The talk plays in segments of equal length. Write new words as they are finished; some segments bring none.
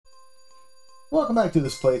Welcome back to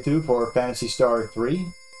this playthrough for Phantasy Star 3.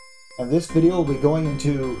 And this video will be going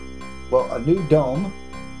into, well, a new dome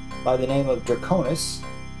by the name of Draconia.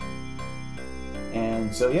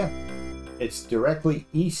 And so yeah, it's directly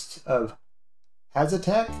east of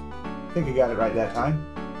Hazatak. I think I got it right that time.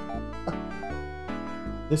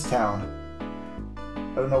 This town.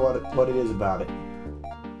 I don't know what it is about it.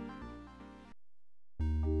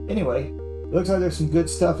 Anyway, it looks like there's some good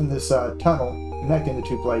stuff in this tunnel connecting the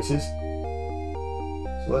two places.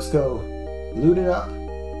 So let's go loot it up,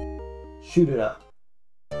 shoot it up.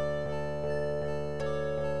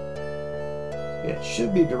 It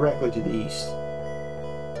should be directly to the east.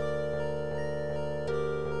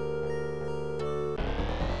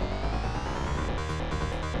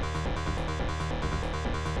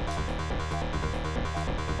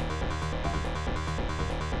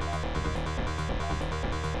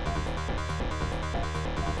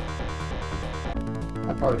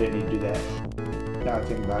 I probably didn't need to do that. Now I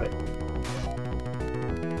think about it.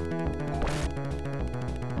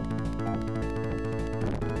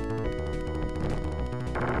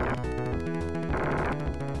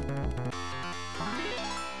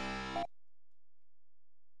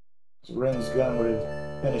 So Ren's gun would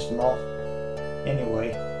have finished him off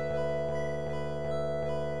anyway.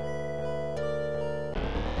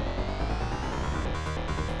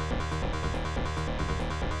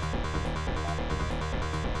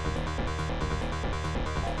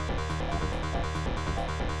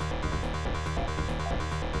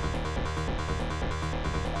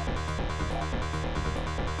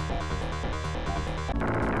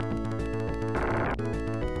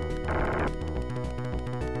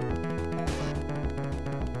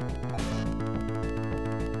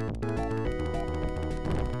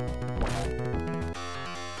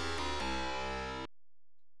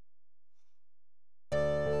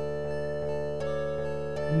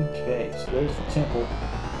 Okay, so there's the temple.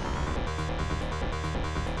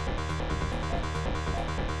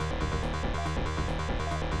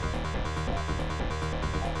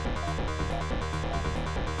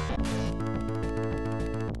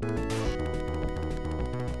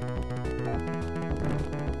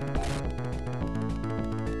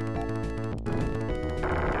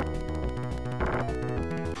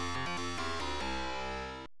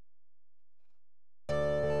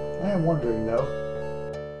 I am wondering though.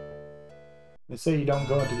 They say you don't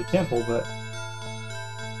go into the temple, but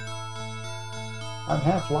I'm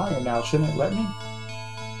half lion now. Shouldn't it let me?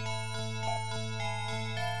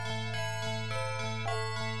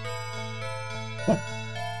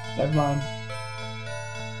 Never mind.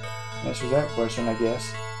 Answers that question, I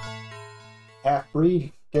guess.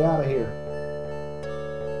 Half-breed, get out of here.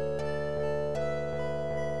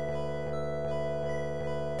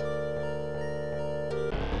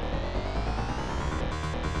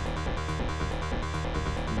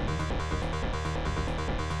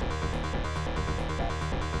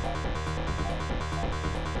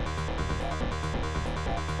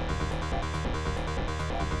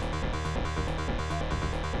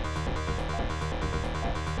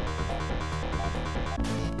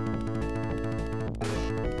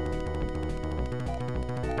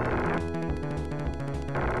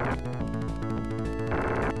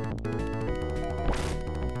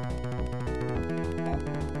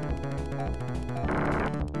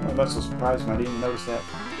 That's so surprising, I didn't even notice that.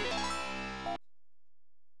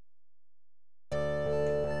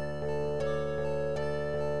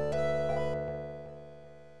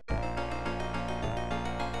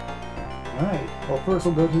 Alright, well first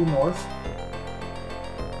we'll go to the north,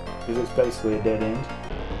 because it's basically a dead end.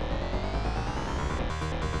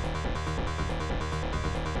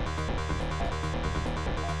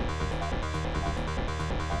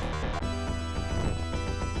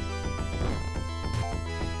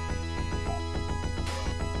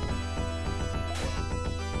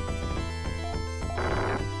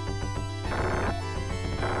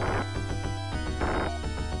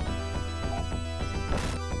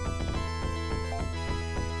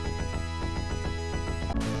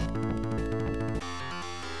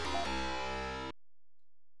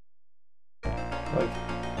 Like,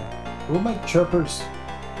 we'll make chirpers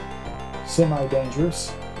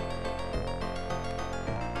semi-dangerous.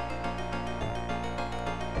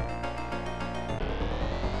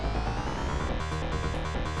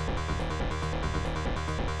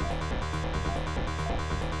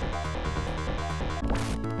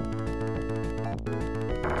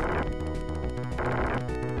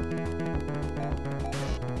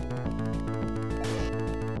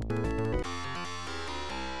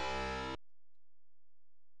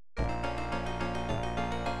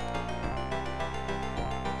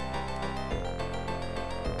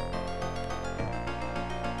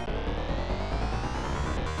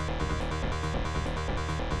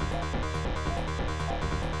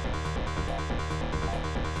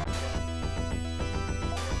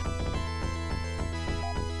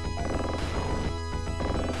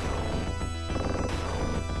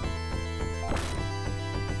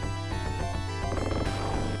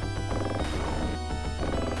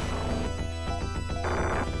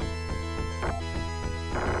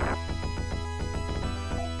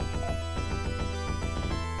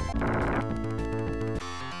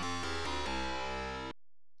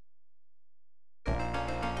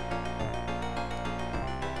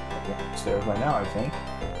 there by now, I think.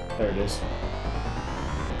 There it is.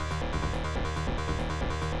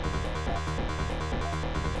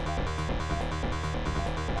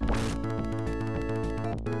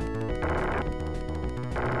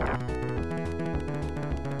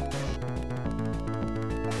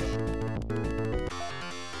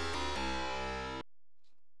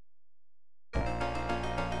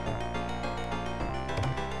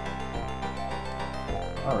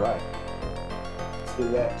 Alright. Let's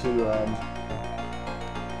do that to you.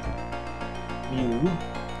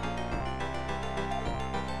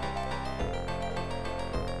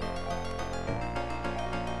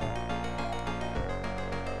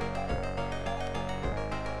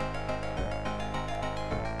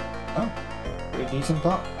 Oh, pretty decent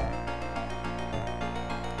pop.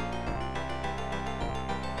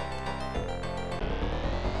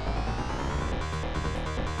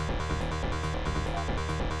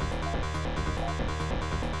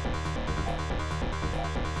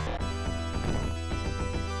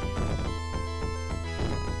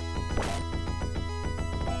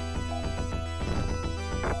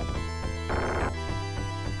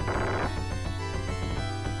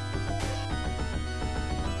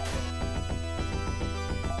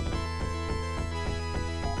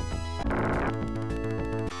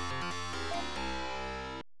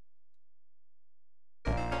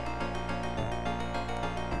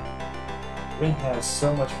 Rin has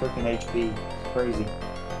so much freaking HP. It's crazy.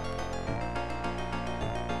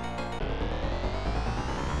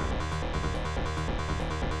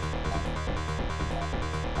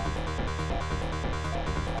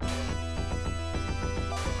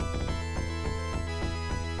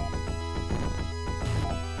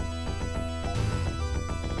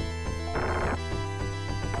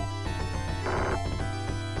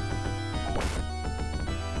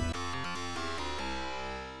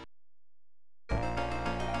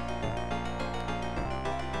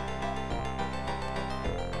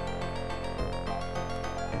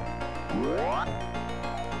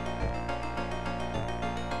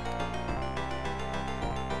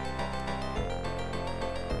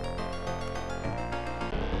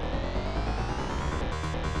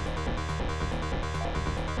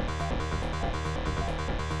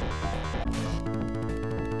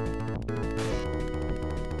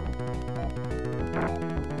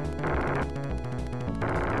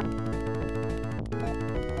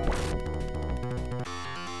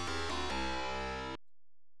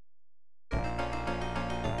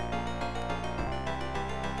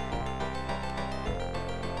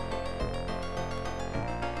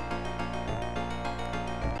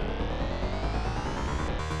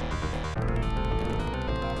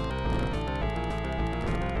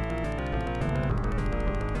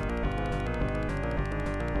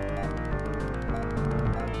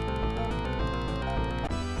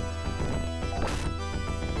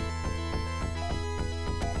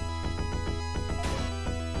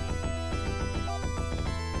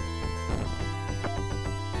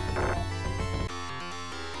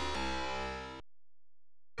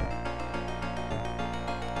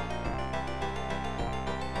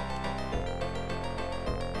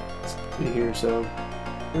 Here, so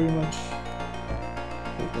pretty much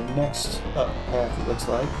take the next up path, it looks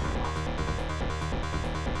like.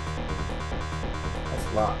 That's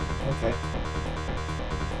a lot. Okay.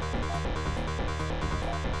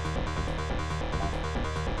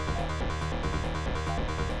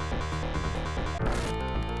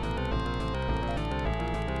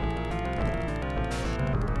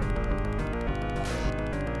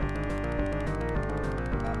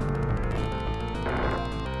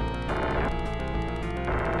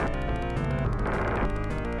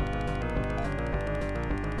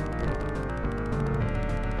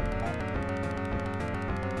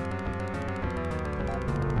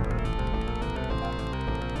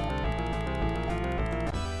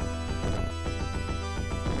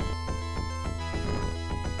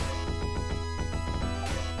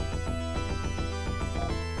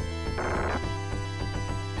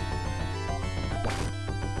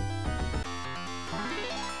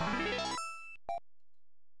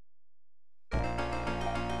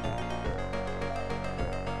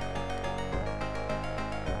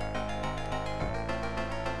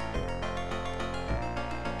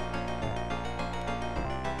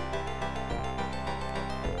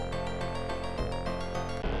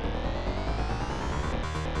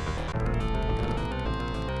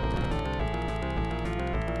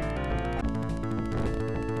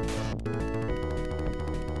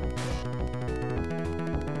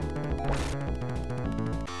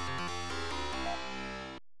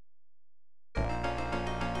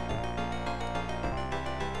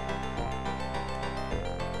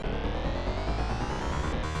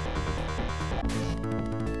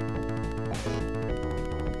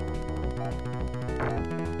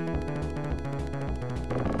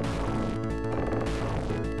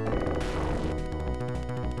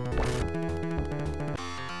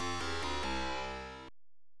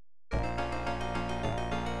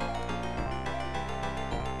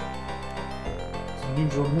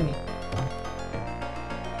 unusual to me.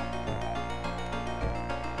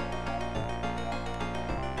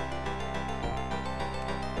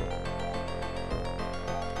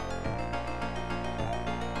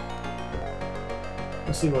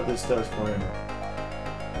 Let's see what this does for him.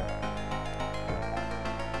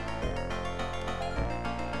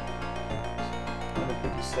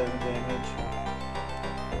 157 damage.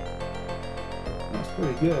 That's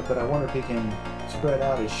pretty good, but I wonder if he can spread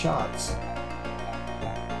out his shots.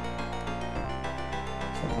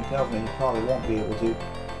 Something tells me he probably won't be able to.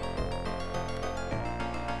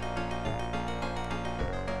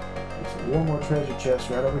 There's one more treasure chest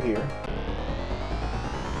right over here.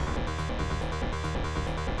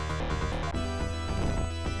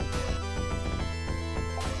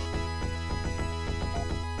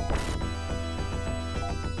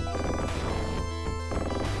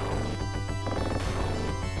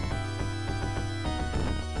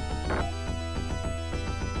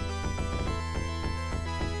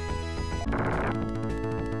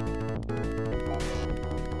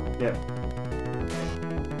 Yep.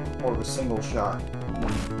 More of a single shot.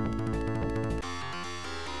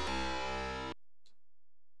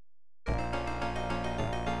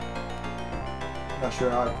 Not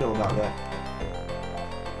sure how I feel about that.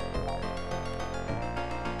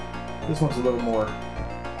 This one's a little more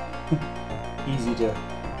easy to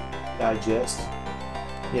digest.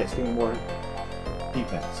 Yes, give me more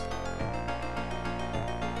defense.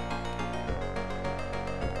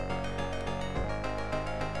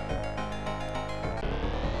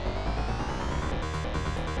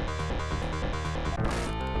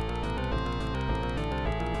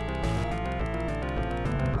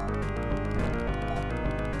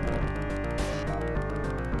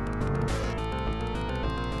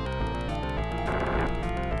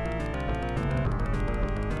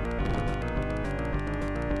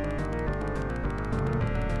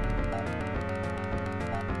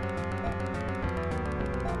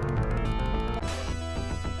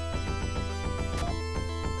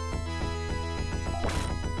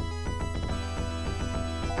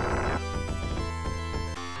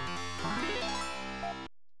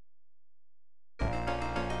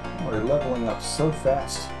 We're leveling up so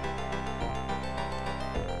fast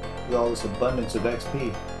with all this abundance of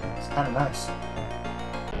XP. It's kind of nice.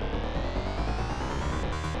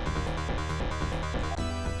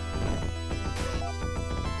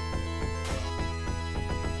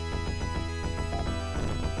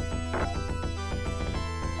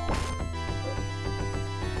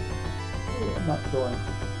 Oh, I'm not going.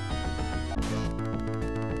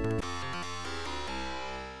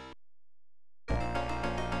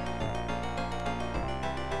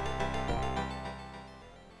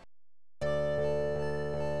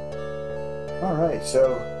 Alright,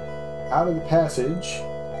 so out of the passage,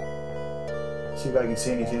 see if I can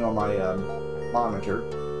see anything on my monitor.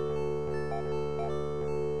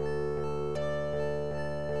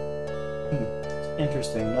 It's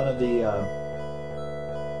interesting, none of the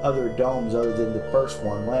other domes other than the first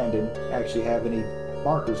one, Landon, actually have any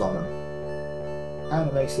markers on them. Kind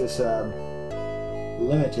of makes this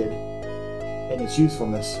limited in its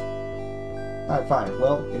usefulness. Alright, fine.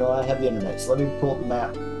 Well, you know, I have the internet, so let me pull up the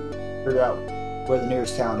map. Figure out where the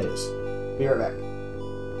nearest town is. Be right back.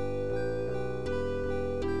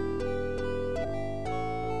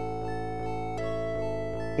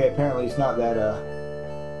 Okay, apparently it's not that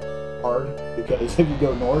hard, because if you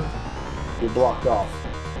go north, you're blocked off.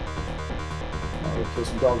 Now we'll kill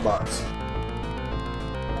some dog bots.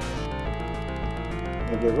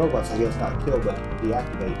 If they're robots, I guess not kill, but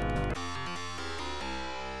deactivate.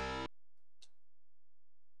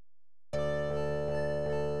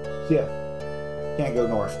 Yeah, can't go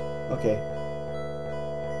north. Okay.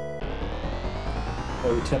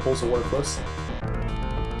 No, the temples are worthless.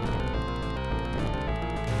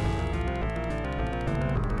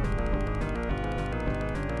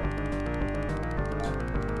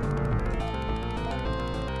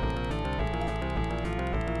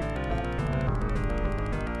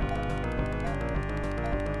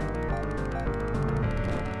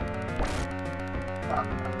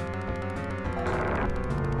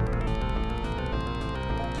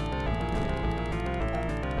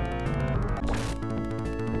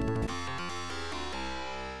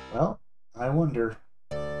 Well, I wonder.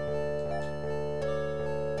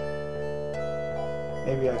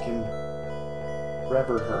 Maybe I can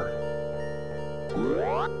rever her.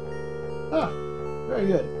 Ah, very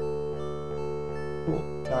good. Cool.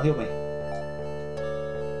 Now heal me.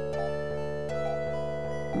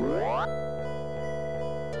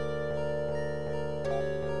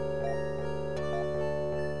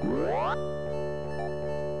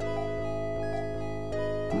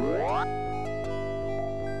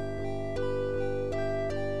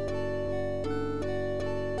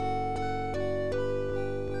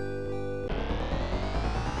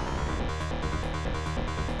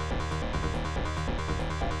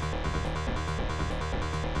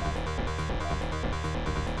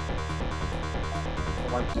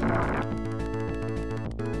 Like to know.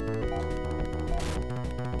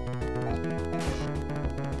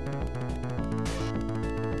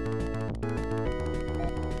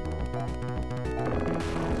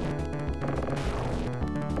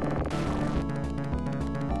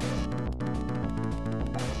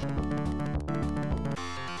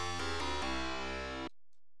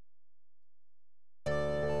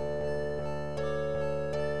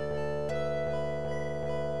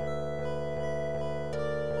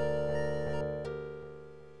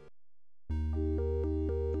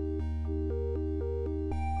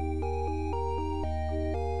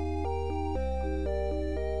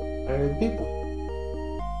 Where are the people?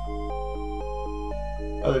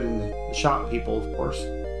 Other than the shop people, of course.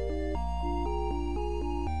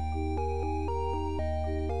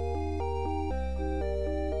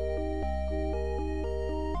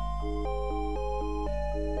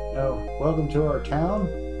 Oh, welcome to our town.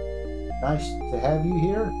 Nice to have you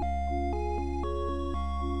here.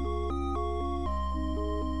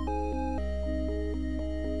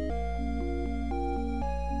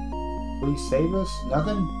 Please save us?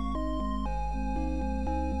 Nothing?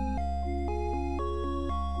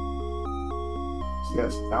 So you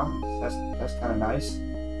got some fountains. That's kind of nice.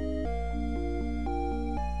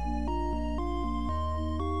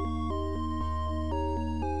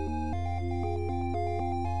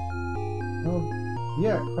 Oh,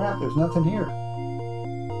 yeah, crap, there's nothing here.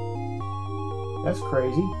 That's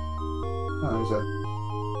crazy. Oh, there's a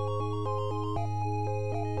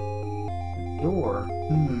door.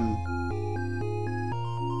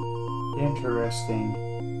 Interesting.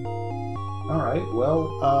 Alright, well,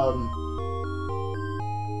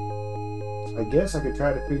 I guess I could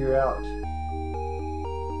try to figure out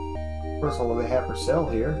first of all what they have for sale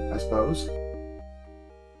here, I suppose.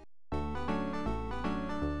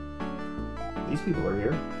 These people are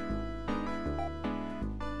here.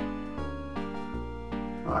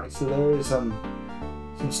 Alright, so there is some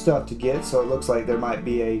stuff to get, so it looks like there might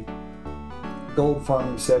be a gold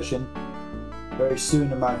farming session very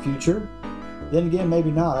soon in my future. Then again,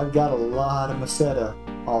 maybe not. I've got a lot of Meseta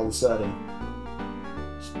all of a sudden.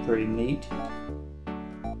 It's pretty neat.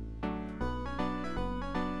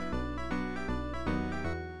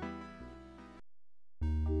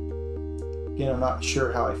 Again, I'm not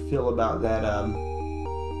sure how I feel about that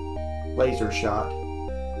laser shot.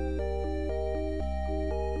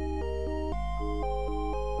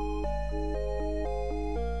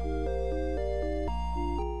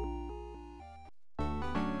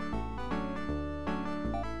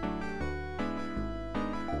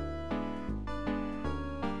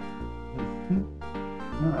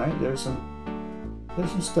 Alright, there's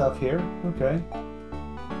some stuff here. Okay.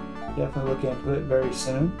 Definitely look into it very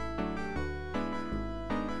soon.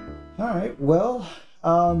 Alright, well,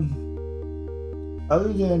 other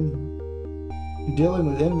than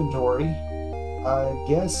dealing with inventory, I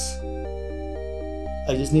guess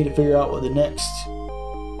I just need to figure out what the next,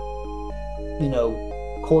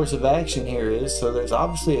 course of action here is. So there's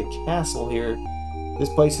obviously a castle here. This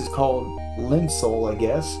place is called Linsol, I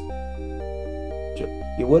guess.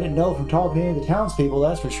 You wouldn't know from talking to any of the townspeople,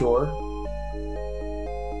 that's for sure.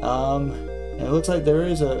 And it looks like there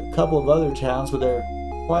is a couple of other towns, but they're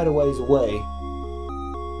quite a ways away.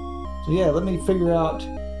 So yeah, let me figure out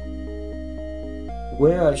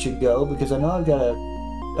where I should go, because I know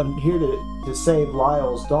I'm here to save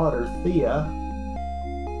Lyle's daughter, Thea.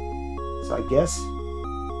 So I guess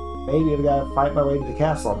maybe I've got to fight my way to the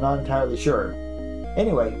castle. I'm not entirely sure.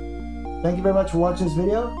 Anyway, thank you very much for watching this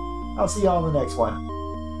video. I'll see y'all in the next one.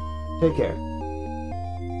 Take care.